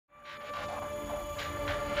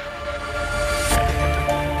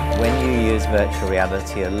use virtual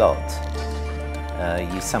reality a lot,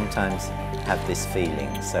 you sometimes have this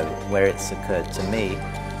feeling. So where it's occurred to me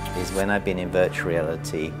is when I've been in virtual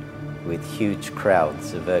reality with huge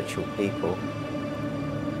crowds of virtual people,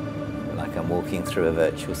 like I'm walking through a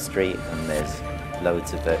virtual street and there's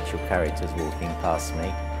loads of virtual characters walking past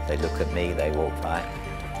me. They look at me, they walk by.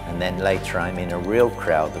 And then later I'm in a real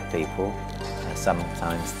crowd of people. I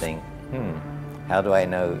sometimes think, how do I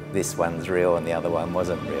know this one's real and the other one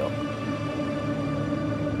wasn't real?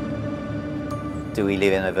 Do we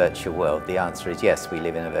live in a virtual world? The answer is yes, we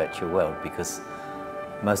live in a virtual world, because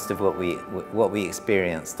most of what we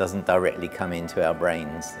experience doesn't directly come into our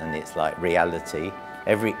brains, and it's like reality.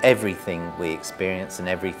 Everything we experience and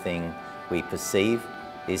everything we perceive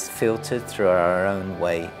is filtered through our own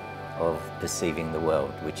way of perceiving the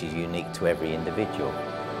world, which is unique to every individual.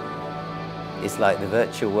 It's like the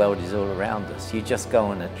virtual world is all around us. You just go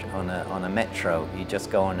on a metro, you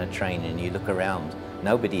just go on a train and you look around.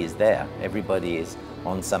 Nobody is there. Everybody is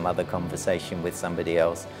on some other conversation with somebody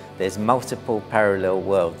else. There's multiple parallel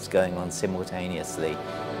worlds going on simultaneously.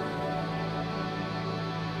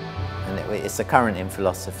 And it's a current in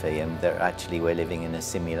philosophy, and that actually we're living in a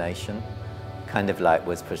simulation, kind of like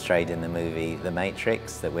was portrayed in the movie The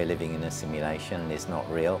Matrix, that we're living in a simulation and it's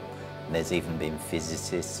not real. And there's even been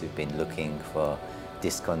physicists who've been looking for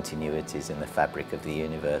discontinuities in the fabric of the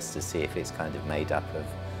universe to see if it's kind of made up of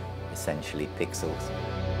essentially pixels.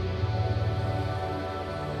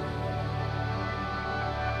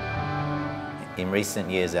 In recent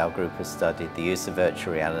years, our group has studied the use of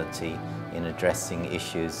virtual reality in addressing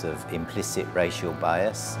issues of implicit racial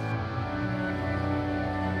bias,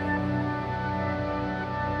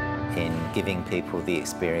 in giving people the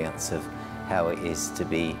experience of how it is to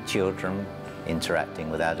be children interacting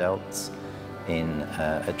with adults, in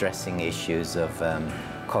addressing issues of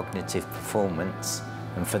cognitive performance.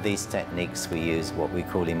 And for these techniques we use what we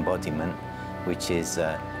call embodiment, which is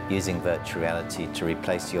using virtual reality to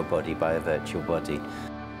replace your body by a virtual body.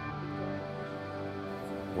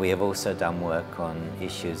 We have also done work on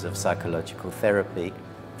issues of psychological therapy,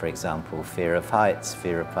 for example, fear of heights,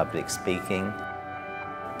 fear of public speaking,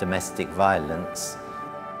 domestic violence,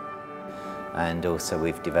 and also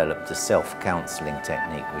we've developed a self-counselling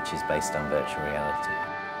technique which is based on virtual reality.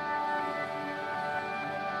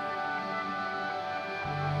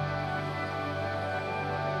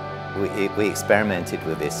 We experimented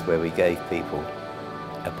with this, where we gave people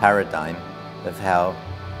a paradigm of how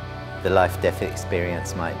the life-death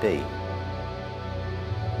experience might be.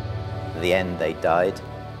 At the end they died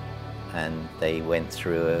and they went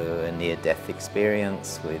through a near-death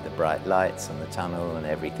experience with the bright lights and the tunnel and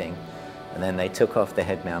everything, and then they took off the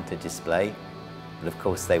head-mounted display, but of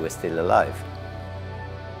course they were still alive.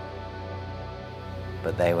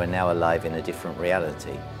 But they were now alive in a different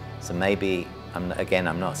reality. So maybe, again,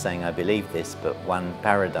 I'm not saying I believe this, but one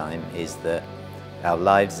paradigm is that our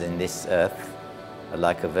lives in this earth are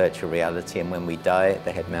like a virtual reality, and when we die,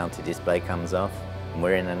 the head-mounted display comes off, and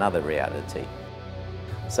we're in another reality.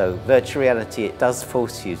 So virtual reality, it does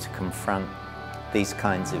force you to confront these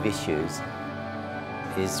kinds of issues.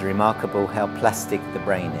 It is remarkable how plastic the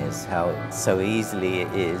brain is, how so easily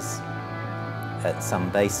it is, at some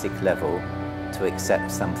basic level, to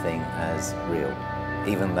accept something as real.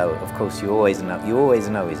 Even though, of course, you always know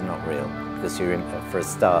it's not real, because for a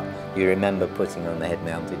start, you remember putting on the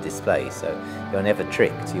head-mounted display, so you're never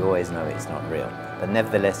tricked. You always know it's not real, but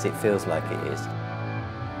nevertheless, it feels like it is.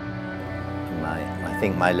 I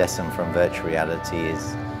think my lesson from virtual reality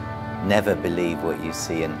is never believe what you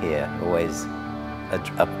see and hear. Always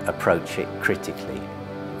approach it critically,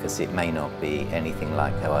 because it may not be anything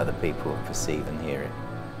like how other people perceive and hear it.